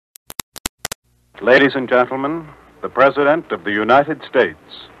Ladies and gentlemen, the President of the United States.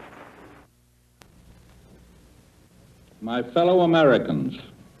 My fellow Americans,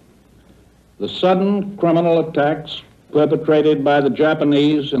 the sudden criminal attacks perpetrated by the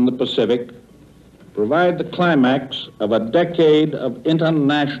Japanese in the Pacific provide the climax of a decade of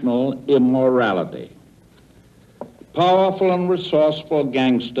international immorality. Powerful and resourceful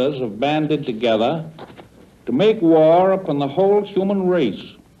gangsters have banded together to make war upon the whole human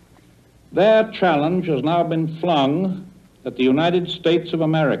race. Their challenge has now been flung at the United States of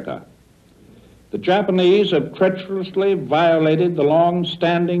America. The Japanese have treacherously violated the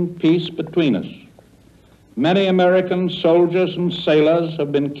long-standing peace between us. Many American soldiers and sailors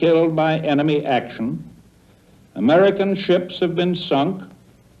have been killed by enemy action. American ships have been sunk.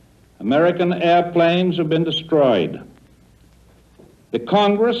 American airplanes have been destroyed. The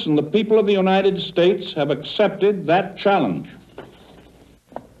Congress and the people of the United States have accepted that challenge.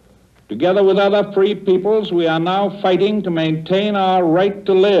 Together with other free peoples, we are now fighting to maintain our right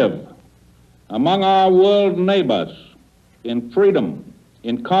to live among our world neighbors in freedom,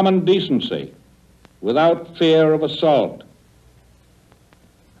 in common decency, without fear of assault.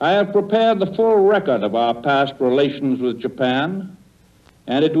 I have prepared the full record of our past relations with Japan,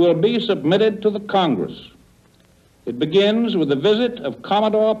 and it will be submitted to the Congress. It begins with the visit of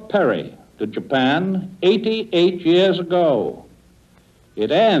Commodore Perry to Japan 88 years ago. It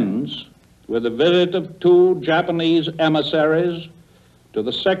ends with the visit of two Japanese emissaries to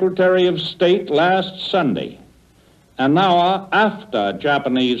the Secretary of State last Sunday, an hour after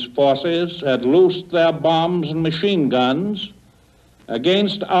Japanese forces had loosed their bombs and machine guns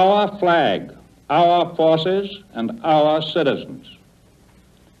against our flag, our forces, and our citizens.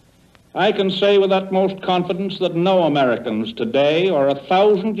 I can say with utmost confidence that no Americans today or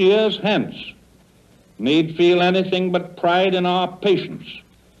 1,000 years hence need feel anything but pride in our patience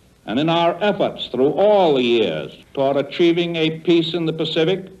and in our efforts through all the years toward achieving a peace in the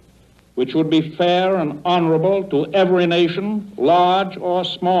Pacific which would be fair and honorable to every nation, large or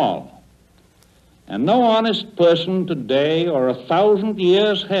small. And no honest person today or 1,000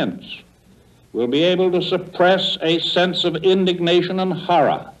 years hence will be able to suppress a sense of indignation and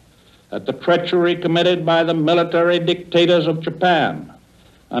horror at the treachery committed by the military dictators of Japan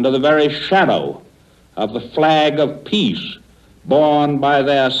under the very shadow of the flag of peace borne by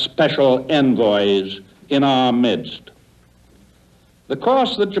their special envoys in our midst. The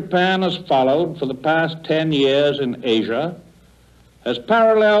course that Japan has followed for the past 10 years in Asia has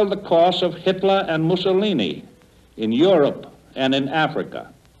paralleled the course of Hitler and Mussolini in Europe and in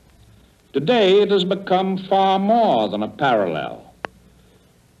Africa. Today, it has become far more than a parallel.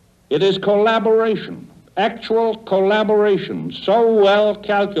 It is collaboration, actual collaboration, so well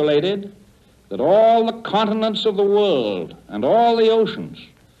calculated that all the continents of the world and all the oceans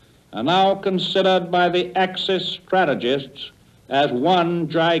are now considered by the Axis strategists as one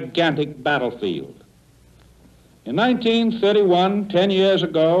gigantic battlefield. In 1931, 10 years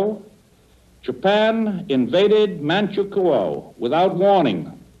ago, Japan invaded Manchukuo without warning.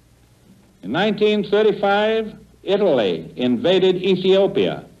 In 1935, Italy invaded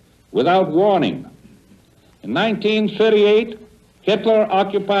Ethiopia without warning. In 1938, Hitler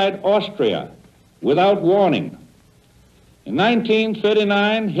occupied Austria without warning. In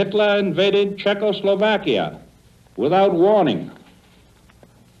 1939, Hitler invaded Czechoslovakia without warning.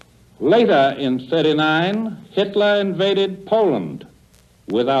 Later in 1939, Hitler invaded Poland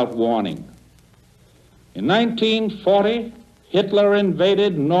without warning. In 1940, Hitler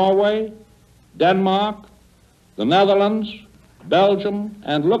invaded Norway, Denmark, the Netherlands, Belgium,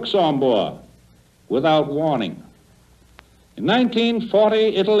 and Luxembourg without warning. In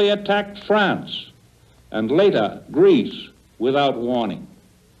 1940, Italy attacked France, and later Greece without warning.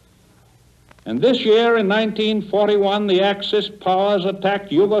 And this year, in 1941, the Axis powers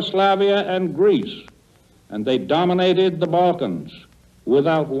attacked Yugoslavia and Greece, and they dominated the Balkans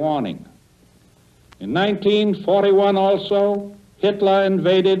without warning. In 1941 also, Hitler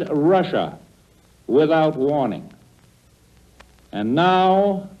invaded Russia without warning. And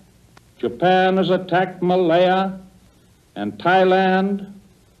now, Japan has attacked Malaya and Thailand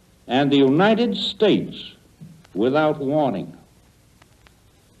and the United States without warning.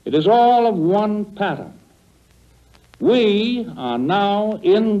 It is all of one pattern. We are now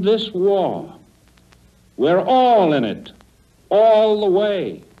in this war. We're all in it, all the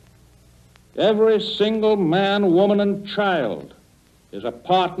way. Every single man, woman, and child is a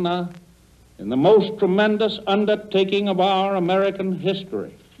partner in the most tremendous undertaking of our American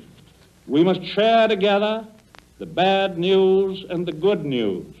history. We must share together the bad news and the good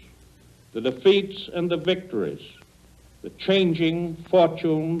news, the defeats and the victories, the changing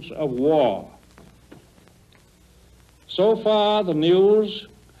fortunes of war. So far, the news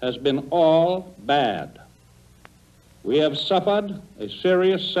has been all bad. We have suffered a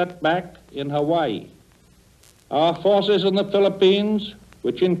serious setback in Hawaii. Our forces in the Philippines,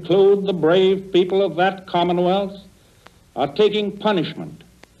 which include the brave people of that Commonwealth, are taking punishment,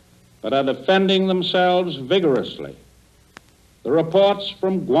 but are defending themselves vigorously. The reports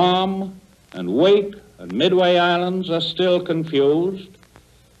from Guam and Wake and Midway Islands are still confused,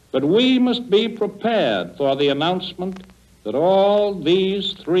 but we must be prepared for the announcement that all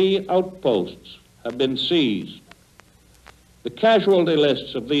these 3 outposts have been seized. The casualty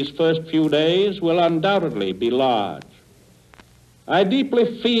lists of these first few days will undoubtedly be large. I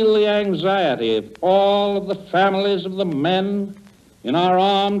deeply feel the anxiety of all of the families of the men in our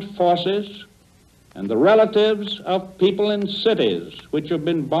armed forces and the relatives of people in cities which have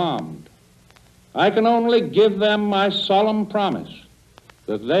been bombed. I can only give them my solemn promise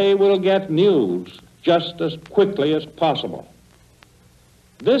that they will get news just as quickly as possible.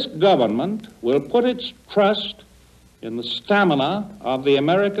 This government will put its trust in the stamina of the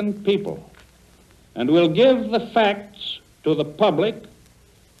American people and will give the facts to the public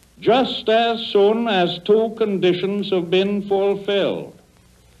just as soon as 2 conditions have been fulfilled.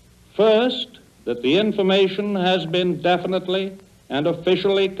 First, that the information has been definitely and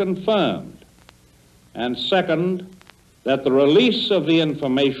officially confirmed, and second, that the release of the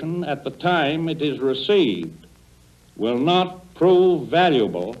information at the time it is received will not prove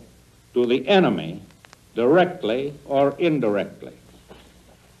valuable to the enemy directly or indirectly.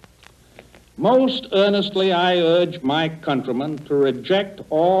 Most earnestly I urge my countrymen to reject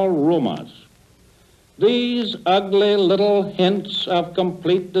all rumors. These ugly little hints of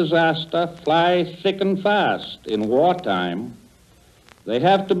complete disaster fly thick and fast in wartime. They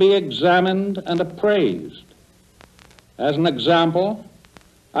have to be examined and appraised. As an example,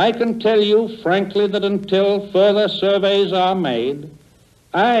 I can tell you frankly that until further surveys are made,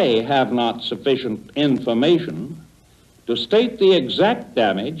 I have not sufficient information to state the exact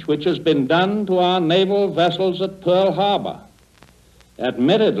damage which has been done to our naval vessels at Pearl Harbor.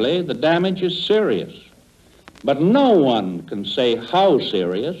 Admittedly, the damage is serious, but no one can say how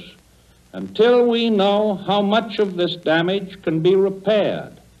serious until we know how much of this damage can be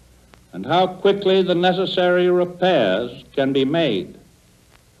repaired and how quickly the necessary repairs can be made.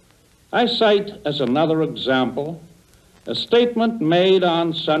 I cite as another example a statement made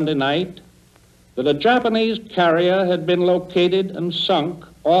on Sunday night that a Japanese carrier had been located and sunk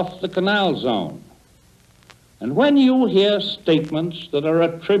off the canal zone. And when you hear statements that are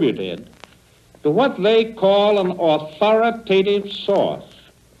attributed to what they call an authoritative source,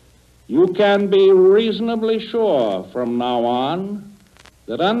 you can be reasonably sure from now on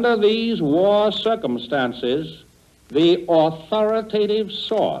that under these war circumstances, the authoritative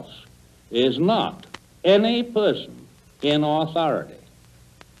source is not any person in authority.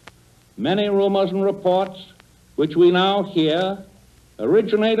 Many rumors and reports which we now hear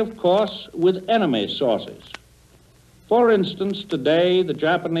originate, of course, with enemy sources. For instance, today the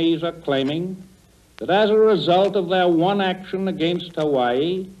Japanese are claiming that as a result of their one action against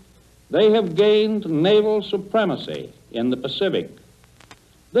Hawaii, they have gained naval supremacy in the Pacific.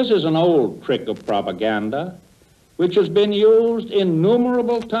 This is an old trick of propaganda which has been used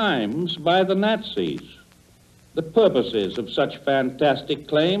innumerable times by the Nazis. The purposes of such fantastic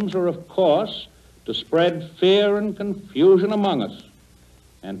claims are, of course, to spread fear and confusion among us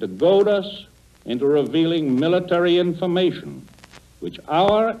and to goad us into revealing military information which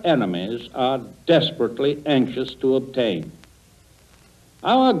our enemies are desperately anxious to obtain.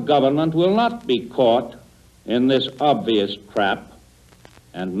 Our government will not be caught in this obvious trap,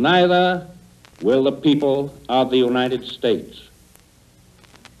 and neither will the people of the United States.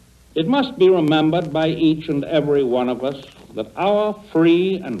 It must be remembered by each and every one of us that our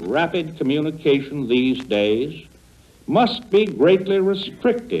free and rapid communication these days must be greatly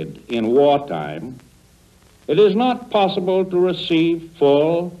restricted in wartime. It is not possible to receive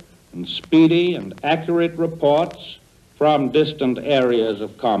full and speedy and accurate reports from distant areas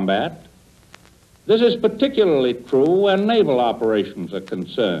of combat. This is particularly true when naval operations are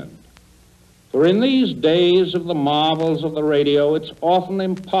concerned. For in these days of the marvels of the radio, it's often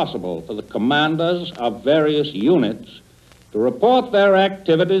impossible for the commanders of various units to report their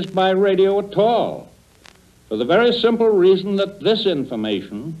activities by radio at all, for the very simple reason that this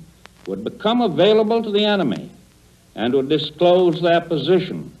information would become available to the enemy and would disclose their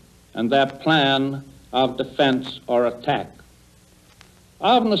position and their plan of defense or attack.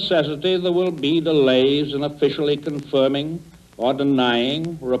 Of necessity, there will be delays in officially confirming or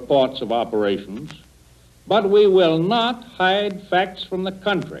denying reports of operations, but we will not hide facts from the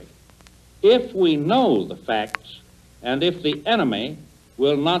country. If we know the facts, and if the enemy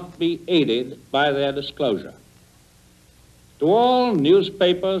will not be aided by their disclosure. To all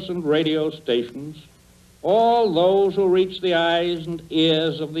newspapers and radio stations, all those who reach the eyes and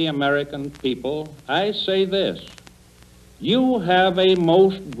ears of the American people, I say this: you have a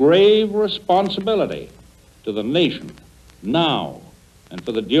most grave responsibility to the nation now and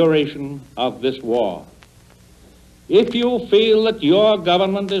for the duration of this war. If you feel that your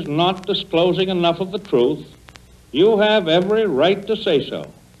government is not disclosing enough of the truth, you have every right to say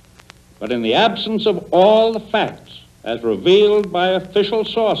so. But in the absence of all the facts as revealed by official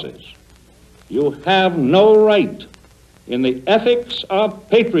sources, you have no right in the ethics of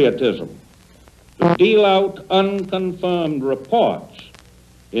patriotism to deal out unconfirmed reports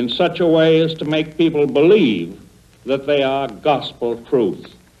in such a way as to make people believe that they are gospel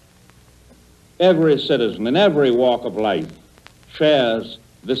truth. Every citizen in every walk of life shares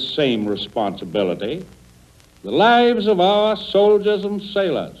this same responsibility. The lives of our soldiers and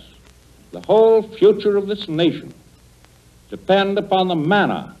sailors, the whole future of this nation, depend upon the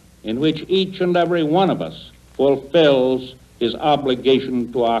manner in which each and every one of us fulfills his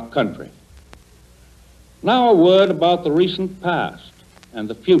obligation to our country. Now a word about the recent past and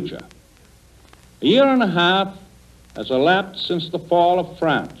the future. A year and a half has elapsed since the fall of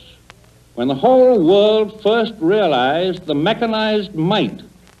France, when the whole world first realized the mechanized might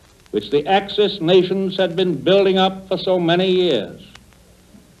which the Axis nations had been building up for so many years.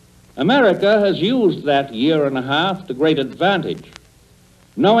 America has used that year and a half to great advantage.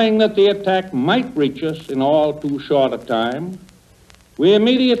 Knowing that the attack might reach us in all too short a time, we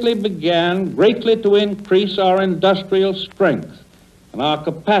immediately began greatly to increase our industrial strength and our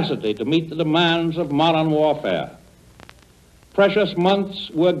capacity to meet the demands of modern warfare. Precious months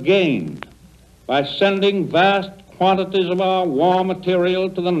were gained by sending vast quantities of our war material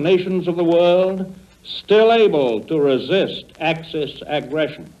to the nations of the world still able to resist Axis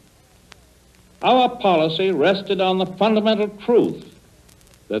aggression. Our policy rested on the fundamental truth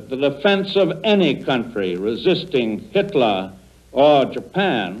that the defense of any country resisting Hitler or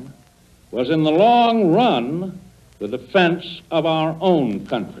Japan was in the long run the defense of our own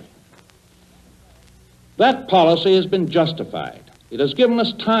country. That policy has been justified. It has given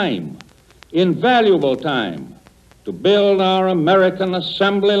us time, invaluable time, to build our American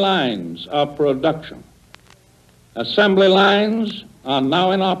assembly lines of production. Assembly lines are now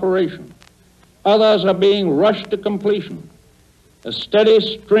in operation. Others are being rushed to completion. A steady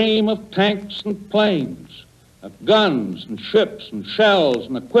stream of tanks and planes, of guns and ships and shells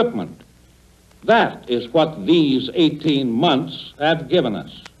and equipment. That is what these 18 months have given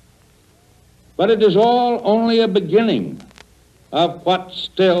us. But it is all only a beginning of what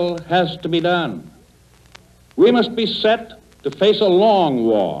still has to be done. We must be set to face a long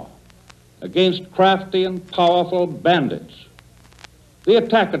war against crafty and powerful bandits. The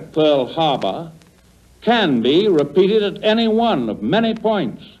attack at Pearl Harbor can be repeated at any one of many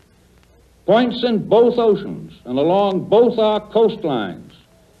points in both oceans and along both our coastlines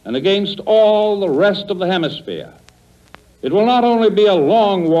and against all the rest of the hemisphere. It will not only be a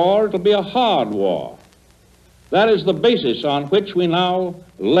long war, it will be a hard war. That is the basis on which we now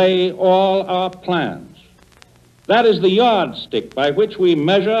lay all our plans. That is the yardstick by which we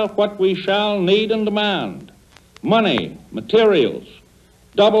measure what we shall need and demand. Money, materials,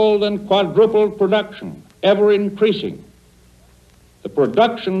 doubled and quadrupled production, ever increasing. The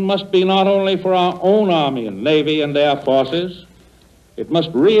production must be not only for our own Army and Navy and Air Forces, it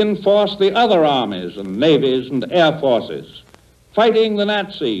must reinforce the other armies and navies and air forces, fighting the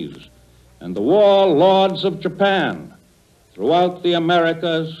Nazis and the war lords of Japan throughout the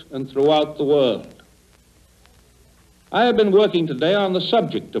Americas and throughout the world. I have been working today on the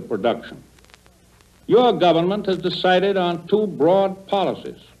subject of production. Your government has decided on two broad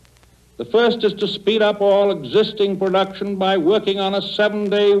policies. The first is to speed up all existing production by working on a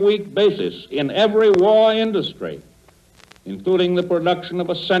 7-day-week basis in every war industry, including the production of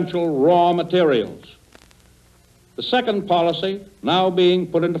essential raw materials. The second policy, now being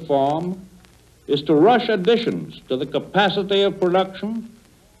put into form, is to rush additions to the capacity of production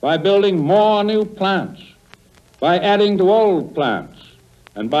by building more new plants, by adding to old plants,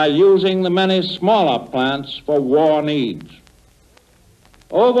 and by using the many smaller plants for war needs.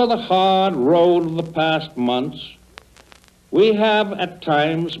 Over the hard road of the past months, we have at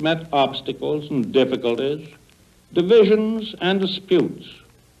times met obstacles and difficulties, divisions and disputes,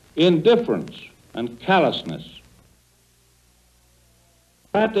 indifference and callousness.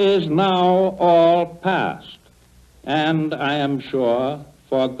 That is now all past, and I am sure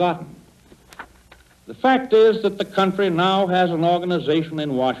forgotten. The fact is that the country now has an organization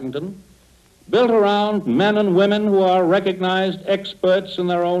in Washington built around men and women who are recognized experts in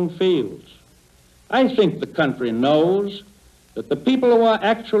their own fields. I think the country knows that the people who are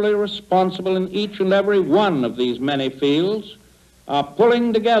actually responsible in each and every one of these many fields are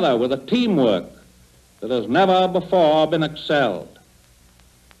pulling together with a teamwork that has never before been excelled.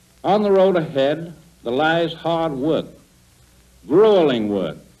 On the road ahead, there lies hard work, grueling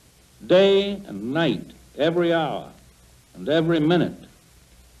work, day and night, every hour and every minute.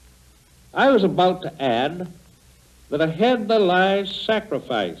 I was about to add that ahead there lies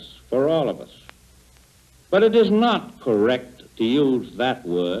sacrifice for all of us. But it is not correct to use that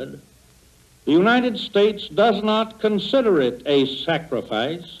word. The United States does not consider it a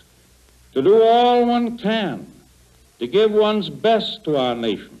sacrifice to do all one can to give one's best to our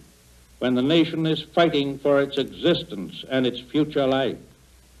nation when the nation is fighting for its existence and its future life.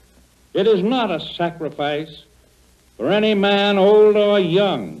 It is not a sacrifice for any man, old or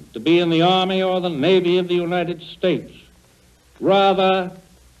young, to be in the Army or the Navy of the United States. Rather,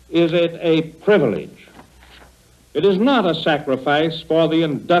 is it a privilege. It is not a sacrifice for the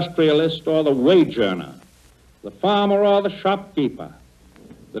industrialist or the wage earner, the farmer or the shopkeeper,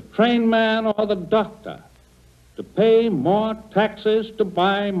 the trained man or the doctor, to pay more taxes, to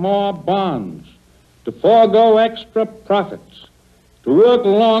buy more bonds, to forego extra profits, to work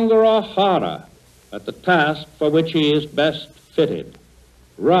longer or harder at the task for which he is best fitted.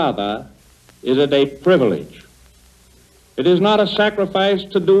 Rather, is it a privilege. It is not a sacrifice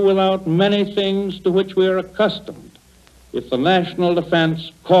to do without many things to which we are accustomed if the national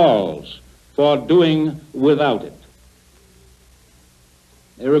defense calls for doing without it.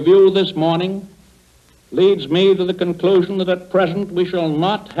 A review this morning leads me to the conclusion that at present we shall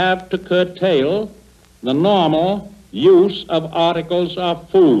not have to curtail the normal use of articles of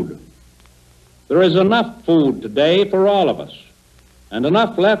food. There is enough food today for all of us, and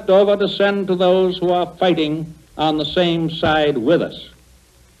enough left over to send to those who are fighting on the same side with us.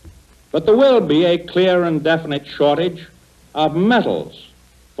 But there will be a clear and definite shortage of metals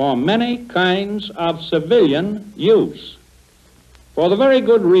for many kinds of civilian use, for the very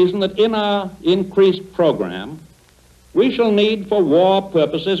good reason that in our increased program, we shall need for war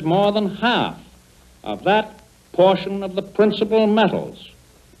purposes more than half of that portion of the principal metals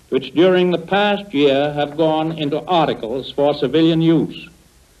which during the past year have gone into articles for civilian use.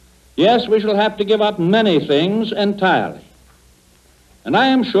 Yes, we shall have to give up many things entirely. And I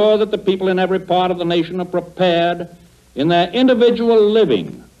am sure that the people in every part of the nation are prepared in their individual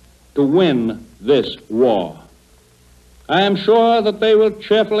living to win this war. I am sure that they will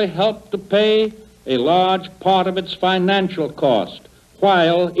cheerfully help to pay a large part of its financial cost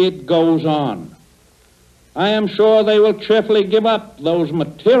while it goes on. I am sure they will cheerfully give up those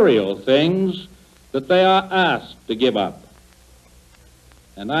material things that they are asked to give up.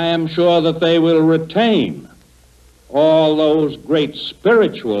 And I am sure that they will retain all those great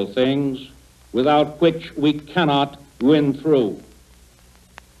spiritual things without which we cannot win through.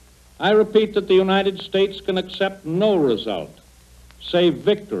 I repeat that the United States can accept no result save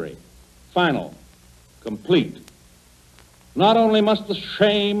victory, final, complete. Not only must the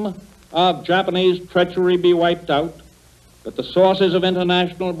shame of Japanese treachery be wiped out, but the sources of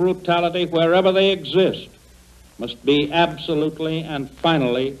international brutality, wherever they exist, must be absolutely and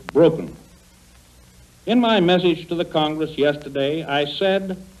finally broken. In my message to the Congress yesterday, I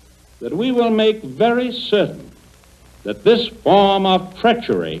said that we will make very certain that this form of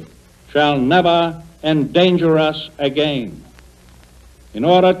treachery shall never endanger us again. In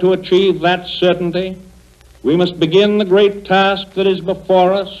order to achieve that certainty, we must begin the great task that is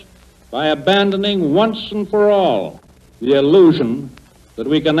before us by abandoning once and for all the illusion that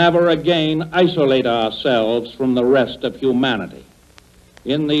we can ever again isolate ourselves from the rest of humanity.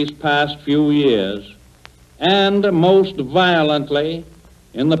 In these past few years, and most violently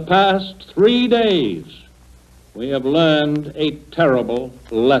in the past 3 days, we have learned a terrible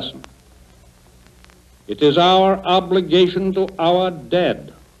lesson. It is our obligation to our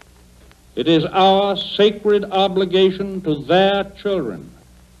dead. It is our sacred obligation to their children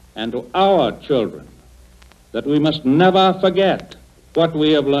and to our children that we must never forget what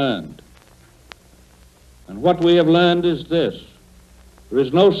we have learned. And what we have learned is this: there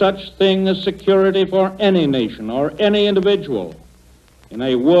is no such thing as security for any nation or any individual in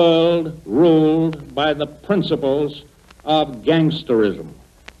a world ruled by the principles of gangsterism.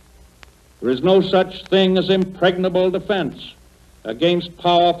 There is no such thing as impregnable defense against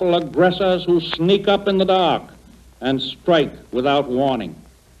powerful aggressors who sneak up in the dark and strike without warning.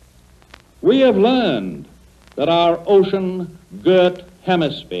 We have learned that our ocean-girt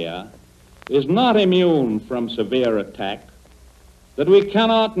hemisphere is not immune from severe attack, that we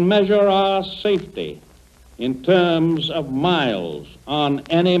cannot measure our safety in terms of miles on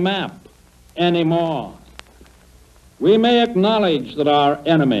any map anymore. We may acknowledge that our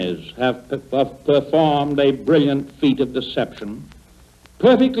enemies have performed a brilliant feat of deception,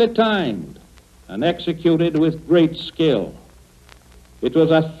 perfectly timed and executed with great skill. It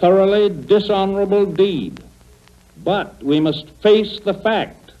was a thoroughly dishonorable deed, but we must face the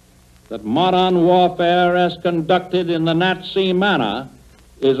fact that modern warfare as conducted in the Nazi manner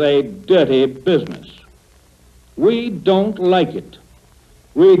is a dirty business. We don't like it.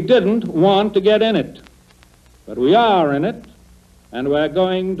 We didn't want to get in it, but we are in it, and we're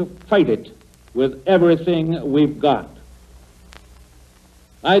going to fight it with everything we've got.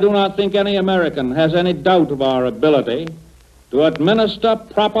 I do not think any American has any doubt of our ability to administer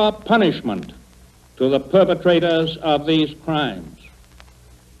proper punishment to the perpetrators of these crimes.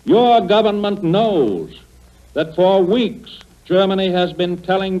 Your government knows that for weeks Germany has been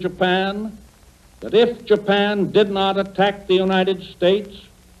telling Japan that if Japan did not attack the United States,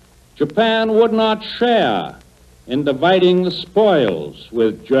 Japan would not share in dividing the spoils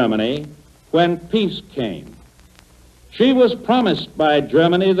with Germany when peace came. She was promised by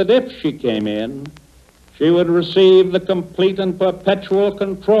Germany that if she came in, she would receive the complete and perpetual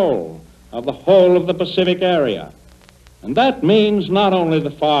control of the whole of the Pacific area. And that means not only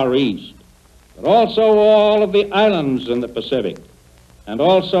the Far East, but also all of the islands in the Pacific, and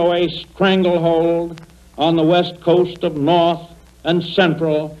also a stranglehold on the west coast of North and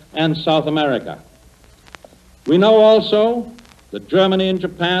Central and South America. We know also that Germany and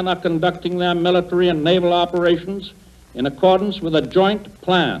Japan are conducting their military and naval operations in accordance with a joint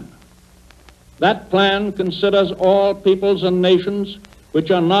plan. That plan considers all peoples and nations which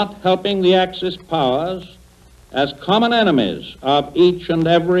are not helping the Axis powers as common enemies of each and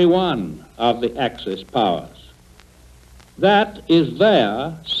every one of the Axis powers. That is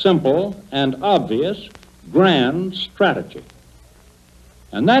their simple and obvious grand strategy.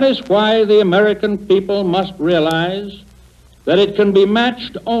 And that is why the American people must realize that it can be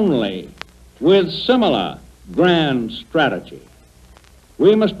matched only with similar grand strategy.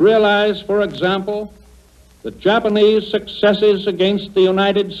 We must realize, for example, that Japanese successes against the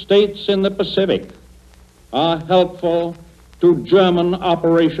United States in the Pacific are helpful to German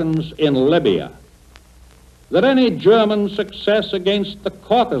operations in Libya. That any German success against the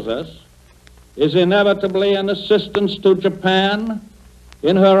Caucasus is inevitably an assistance to Japan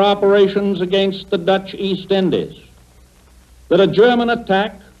in her operations against the Dutch East Indies. That a German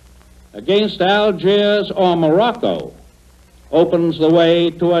attack against Algiers or Morocco opens the way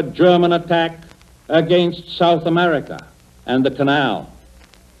to a German attack against South America and the Canal.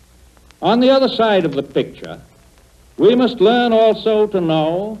 On the other side of the picture, we must learn also to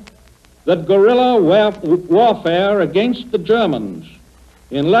know that guerrilla warfare against the Germans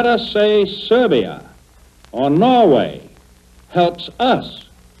in, let us say, Serbia or Norway helps us,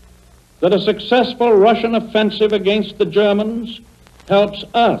 that a successful Russian offensive against the Germans helps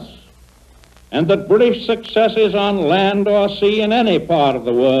us, and that British successes on land or sea in any part of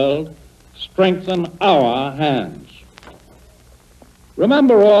the world strengthen our hands.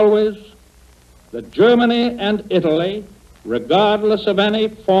 Remember always that Germany and Italy, regardless of any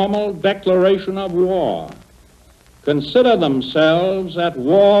formal declaration of war, consider themselves at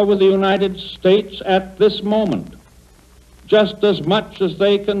war with the United States at this moment, just as much as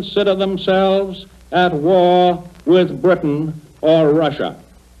they consider themselves at war with Britain or Russia.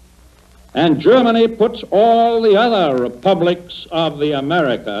 And Germany puts all the other republics of the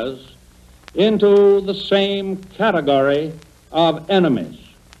Americas into the same category of enemies.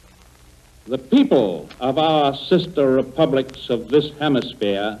 The people of our sister republics of this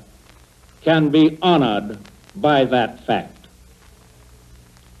hemisphere can be honored by that fact.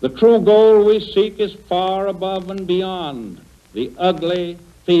 The true goal we seek is far above and beyond the ugly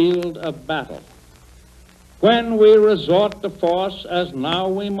field of battle. When we resort to force, as now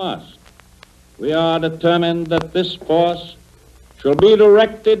we must, we are determined that this force shall be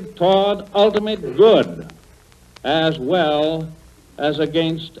directed toward ultimate good as well as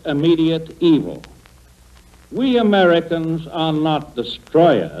against immediate evil. We Americans are not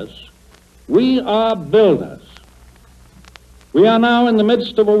destroyers, we are builders. We are now in the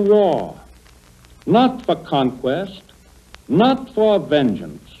midst of a war, not for conquest, not for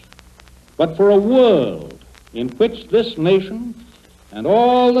vengeance, but for a world in which this nation and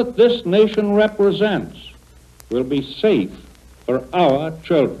all that this nation represents will be safe for our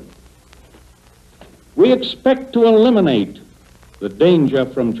children. We expect to eliminate the danger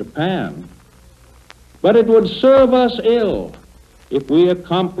from Japan, but it would serve us ill if we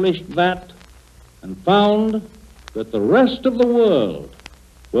accomplished that and found that the rest of the world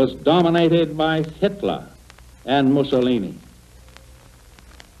was dominated by Hitler and Mussolini.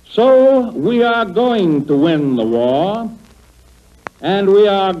 So we are going to win the war, and we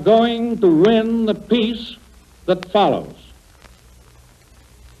are going to win the peace that follows.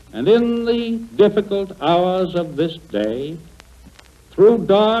 And in the difficult hours of this day, through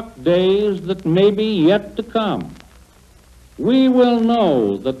dark days that may be yet to come, we will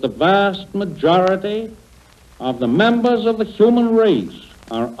know that the vast majority of the members of the human race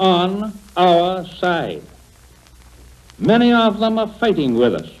are on our side. Many of them are fighting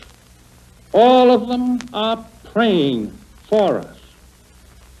with us. All of them are praying for us.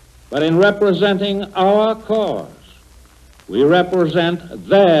 But in representing our cause, we represent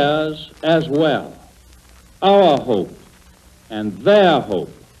theirs as well, our hope and their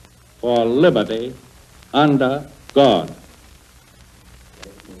hope for liberty under God.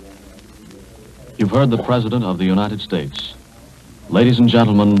 You've heard the President of the United States. Ladies and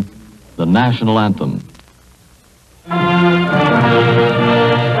gentlemen, the national anthem.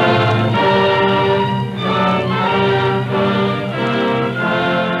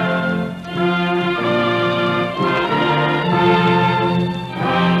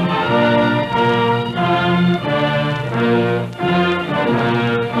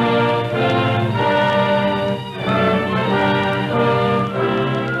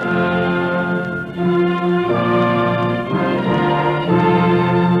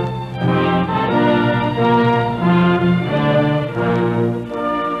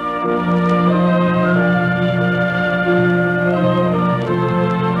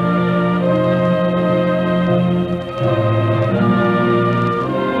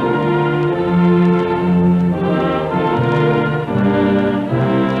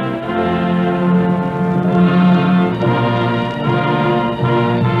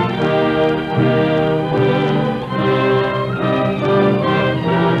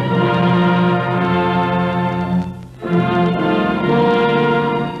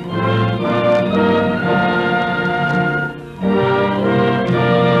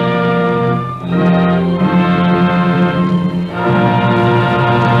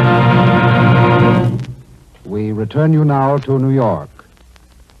 Return you now to New York.